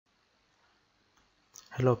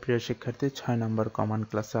Hello প্রিয় শিক্ষার্থী, 6 নম্বর command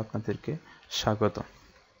ক্লাসে আপনাদেরকে স্বাগত।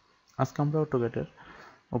 আজকে আমরা অটোক্যাডের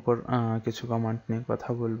উপর কিছু কমান্ড নিয়ে কথা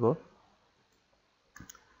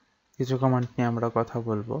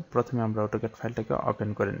বলবো। প্রথমে আমরা অটোক্যাড ফাইলটাকে ওপেন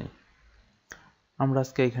করে নিই। আমরা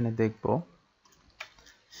আজকে এখানে দেখব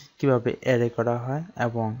কিভাবে অ্যারে করা হয়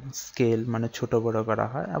এবং স্কেল মানে ছোট বড় করা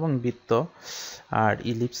হয় এবং বৃত্ত আর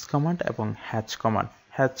ইলিপস কমান্ড এবং হ্যাচ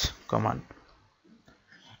কমান্ড।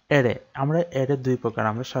 অ্যারে আমরা অ্যারে দুই প্রকার,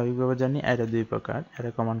 আমরা স্বাভাবিকভাবে জানি অ্যারে দুই প্রকার।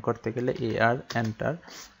 অ্যারে কমান্ড করতে গেলে AR এন্টার,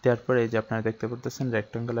 তারপরে এই যে আপনারা দেখতে পাচ্ছেন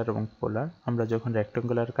রেক্ট্যাঙ্গুলার এবং পোলার। আমরা যখন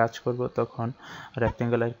রেক্ট্যাঙ্গুলার কাজ করব তখন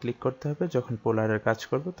রেক্ট্যাঙ্গুলার ক্লিক করতে হবে, যখন পোলারের কাজ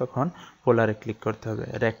করব তখন পোলারে ক্লিক করতে হবে।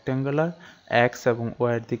 রেক্ট্যাঙ্গুলার এক্স এবং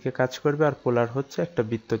ওয়াই এর দিকে কাজ করবে আর পোলার হচ্ছে একটা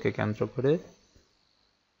বৃত্তকে কেন্দ্র করে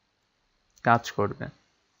কাজ করবে।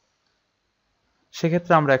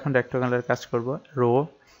 সেক্ষেত্রে আমরা এখন রেক্ট্যাঙ্গুলার কাজ করব।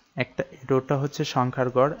 রোটা হচ্ছে সংখ্যার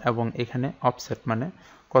গড় এবং এখানে অফসেট মানে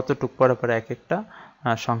কতটুক পরে পরে এক একটা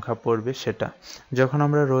সংখ্যা পড়বে সেটা। যখন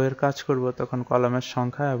আমরা রো এর কাজ করব তখন কলামের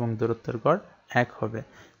সংখ্যা এবং দূরত্বের গড় এক হবে।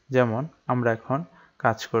 যেমন আমরা এখন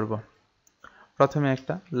কাজ করব, প্রথমে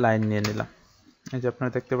একটা লাইন নিয়ে নিলাম। এই যে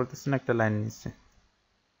আপনারা দেখতে পাচ্ছেন একটা লাইন নিচ্ছে।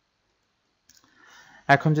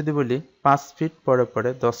 এখন যদি বলি 5 ফিট পরে পরে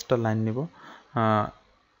 10টা লাইন নিব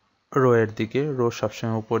রো এর দিকে। রো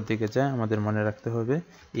সবসময় উপর দিকে যায়, আমাদের মনে রাখতে হবে।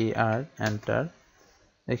 AR এন্টার,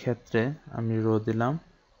 এক্ষেত্রে আমি রো দিলাম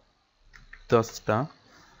 10টা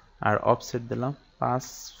আর অফসেট দিলাম 5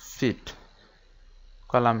 ফিট।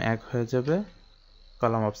 কলাম 1 হয়ে যাবে,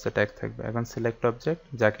 কলাম অফসেট 1 থাকবে। এখন সিলেক্ট অবজেক্ট,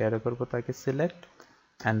 যাকে অ্যারে করব তাকে সিলেক্ট,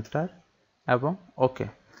 এন্টার এবং ওকে।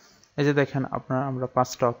 এই যে দেখেন আমরা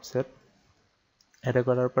 5টা অফসেট অ্যারে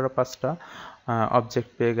করার পরে 5টা অবজেক্ট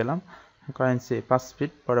পেয়ে গেলাম। কারেন্সি 5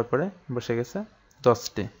 ফিট পরে পরে বসে গেছে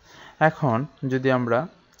 10টি। এখন যদি আমরা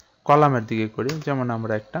কলামের দিকে করি, যেমন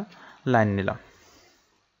আমরা একটা লাইন নিলাম,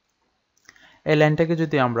 এই লাইনটাকে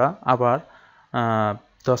যদি আমরা আবার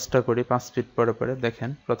 10টা করি 5 ফিট পরে পরে, দেখেন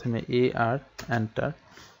প্রথমে AR এন্টার,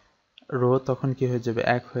 রো তখন কি হয়ে যাবে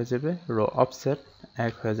 1 হয়ে যাবে, রো অফসেট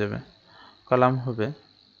 1 হয়ে যাবে, কলাম হবে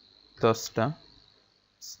 10টা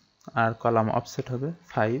আর কলাম অফসেট হবে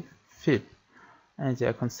 5 ফিট। এই যে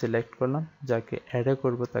এখন সিলেক্ট করলাম, যাকে অ্যারে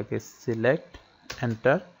করব তাকে সিলেক্ট,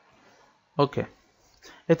 এন্টার, ওকে।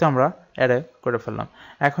 এই তো আমরা অ্যারে করে ফেললাম।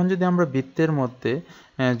 এখন যদি আমরা বৃত্তের মধ্যে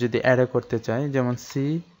যদি অ্যারে করতে চাই, যেমন সি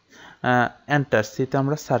এন্টার, সিতে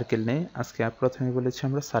আমরা সার্কেল নেই। আজকে প্রথমে বলেছি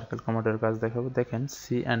আমরা সার্কেল কমান্ডের কাজ দেখাবো। দেখেন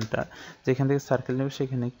সি এন্টার, যেখান থেকে সার্কেল নেব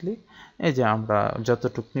সেখানে ক্লিক। এই যে আমরা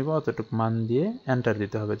যতটুক নিব অতটুক মান দিয়ে এন্টার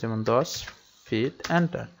দিতে হবে, যেমন 10 ফিট,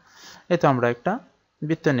 এন্টার। এই তো আমরা একটা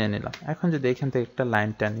বৃত্ত নিয়ে নিলাম। এখন যদি এখান থেকে একটা লাইন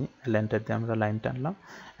টানি, লাইনটা দিয়ে আমরা লাইন টানলাম।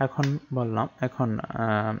 এখন বললাম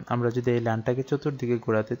আমরা যদি এই লাইনটাকে চতুর্দিকে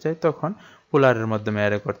ঘোরাতে চাই তখন পোলারের মাধ্যমে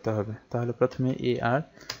অ্যারে করতে হবে। তাহলে প্রথমে AR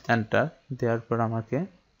এন্টার দেওয়ার পর আমাকে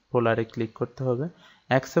পোলারে ক্লিক করতে হবে,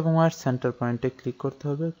 এক্স এবং ওয়াই সেন্টার পয়েন্টে ক্লিক করতে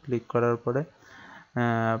হবে। ক্লিক করার পরে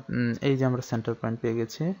এই যে আমরা সেন্টার পয়েন্ট পেয়ে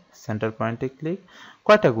গেছি, সেন্টার পয়েন্টে ক্লিক।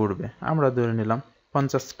 কয়টা ঘুরবে আমরা ধরে নিলাম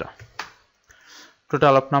 50টা।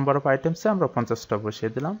 টোটাল অফ নাম্বার অফ আইটেমসে আমরা 50টা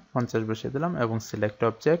বসিয়ে দিলাম, 50 বসিয়ে দিলাম এবং সিলেক্ট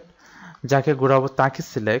অবজেক্ট, যাকে ঘোরাবো তাকে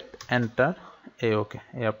সিলেক্ট, এন্টার, ওকে।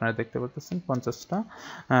 এই আপনারা দেখতে পাচ্ছেন 50টা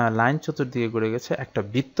লাইন চতুর্দিকে ঘুরে গেছে একটা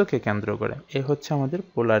বৃত্তকে কেন্দ্র করে। এই হচ্ছে আমাদের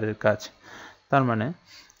পোলারের কাজ। তার মানে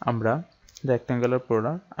আমরা রেক্ট্যাঙ্গুলার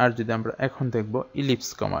পোলার। আর যদি আমরা এখন দেখব ইলিপস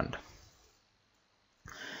কমান্ড।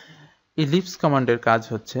 ইলিপস কমান্ডের কাজ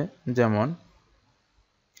হচ্ছে, যেমন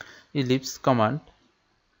ইলিপস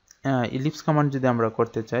কমান্ড যদি আমরা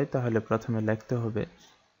করতে চাই তাহলে প্রথমে লিখতে হবে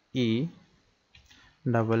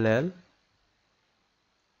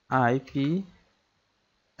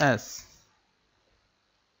ELLIPS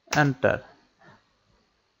এন্টার।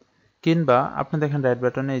 কিংবা আপনি দেখেন রাইট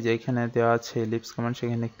বাটনে এই যে এখানে দেওয়া আছে ইলিপস কমান্ড,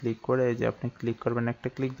 সেখানে ক্লিক করে এই যে আপনি ক্লিক করবেন, একটা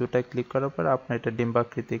ক্লিক দুটাই ক্লিক করার পর আপনি এটা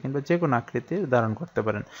ডিম্বাকৃতি কিংবা যে কোনো আকৃতি ধারণ করতে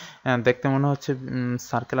পারেন। দেখতে মনে হচ্ছে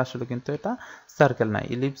সার্কেল, আসলে কিন্তু এটা সার্কেল না।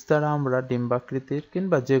 ইলিপস দ্বারা আমরা ডিম্বাকৃতির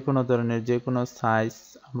কিংবা যে কোনো ধরনের যে কোনো সাইজ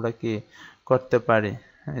আমরা কি করতে পারি।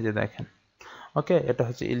 এই যে দেখেন, ওকে, এটা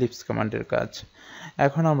হচ্ছে ইলিপস কমান্ডের কাজ।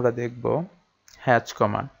 এখন আমরা দেখব হ্যাচ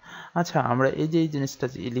কমান্ড। আচ্ছা, আমরা এই যে এই জিনিসটা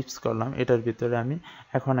যে ইলিপস করলাম এটার ভিতরে আমি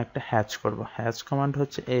এখন একটা হ্যাচ করব। হ্যাচ কমান্ড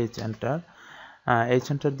হচ্ছে এইচ এন্টার। এইচ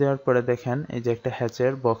এন্টার দেওয়ার পরে দেখেন এই যে একটা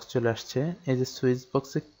হ্যাচের বক্স চলে আসছে। এই যে সুইচ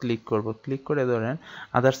বক্সে ক্লিক করব, ক্লিক করে ধরেন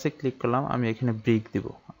আদার্সে ক্লিক করলাম, আমি এখানে ব্রিক দিব।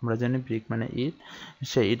 আমরা জানি ব্রিক মানে ইট,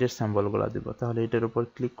 সেই ইটের সিম্বলগুলো দিব। তাহলে এটার উপর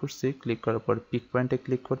ক্লিক করছি, ক্লিক করার পর পিক পয়েন্টে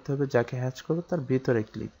ক্লিক করতে হবে, যাকে হ্যাচ করবো তার ভিতরে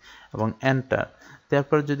ক্লিক এবং এন্টার।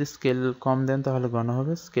 তারপর যদি স্কেল কম দেন তাহলে ঘন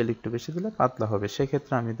হবে, স্কেল একটু বেশি দিলে পাতলা হবে।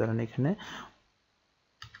 সেক্ষেত্রে আমি ধরেন এখানে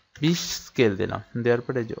 20 স্কেল দিলাম, দেওয়ার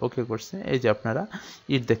পরে এই যে ওকে করছে। এই যে আপনারা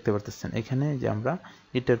ইট দেখতে পাচ্ছেন, এখানে যে আমরা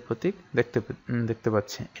ইটের প্রতীক দেখতে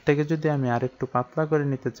পাচ্ছি। এটাকে যদি আমি আরেকটু পাতলা করে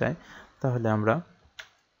নিতে চাই, তাহলে আমরা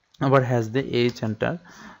আবার হ্যাশ দিয়ে এইচ এন্টার,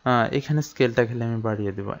 এখানে স্কেলটা খেলে আমি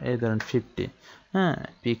বাড়িয়ে দেবো, এই ধরেন 50। হ্যাঁ,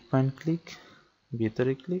 পিক পয়েন্ট ক্লিক,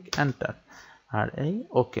 ভিতরে ক্লিক, এন্টার, আর এই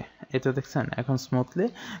ওকে। এটা দেখছেন এখন স্মুথলি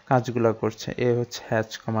কাজগুলো করছে। এ হচ্ছে হ্যাচ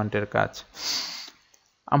কমান্ডের কাজ।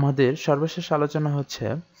 আমাদের সর্বশেষ আলোচনা হচ্ছে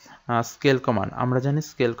স্কেল কমান্ড। আমরা জানি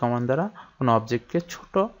স্কেল কমান্ড দ্বারা কোনো অবজেক্টকে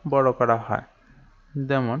ছোট বড় করা হয়।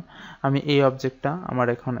 যেমন আমি এই অবজেক্টটা আমার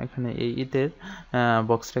এখানে এই ইটের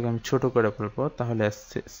বক্সটাকে আমি ছোট করে ফেলবো, তাহলে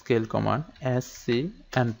স্কেল কমান্ড এসসি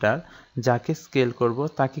এন্টার, যাকে স্কেল করব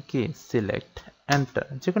তাকে কি সিলেক্ট, এন্টার,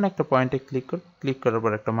 যে কোনো একটা পয়েন্টে ক্লিক করার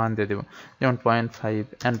পর একটা মান দিয়ে দেবো, যেমন 0.5,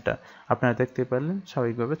 এন্টার। আপনারা দেখতে পারলেন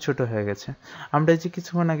স্বাভাবিকভাবে ছোট হয়ে গেছে। আমরা এই যে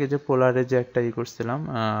কিছুক্ষণ আগে যে পোলারে যে একটা করছিলাম,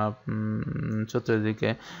 চতুর্দিকে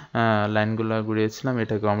লাইনগুলো ঘুরিয়েছিলাম,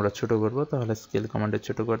 এটাকে আমরা ছোট করব, তাহলে স্কেল কমান্ডে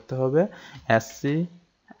ছোট করতে হবে এসসি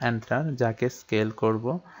এন্টার, যাকে স্কেল করব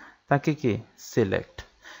তাকে কি সিলেক্ট,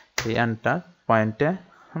 এই এন্টার, পয়েন্টে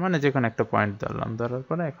মানে যে কোনো একটা পয়েন্ট ধরলাম, ধরার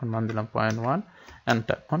পরে এখন মান দিলাম 0.1,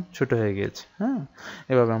 এন্টার, এখন ছোট হয়ে গিয়েছে। হ্যাঁ,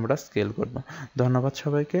 এভাবে আমরা স্কেল করব। ধন্যবাদ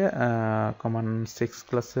সবাইকে। কমান্ড 6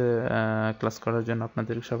 ক্লাস করার জন্য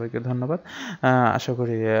আপনাদের সবাইকে ধন্যবাদ। আশা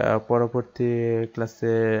করি পরবর্তী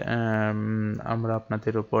ক্লাসে আমরা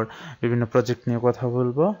আপনাদের উপর বিভিন্ন প্রজেক্ট নিয়ে কথা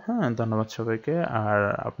বলবো। হ্যাঁ, ধন্যবাদ সবাইকে। আর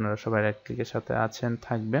আপনারা সবাই এক ক্লিকের সাথে আছেন,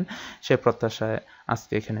 থাকবেন, সে প্রত্যাশায়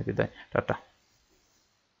আজকে এখানে বিদায়। টাটা।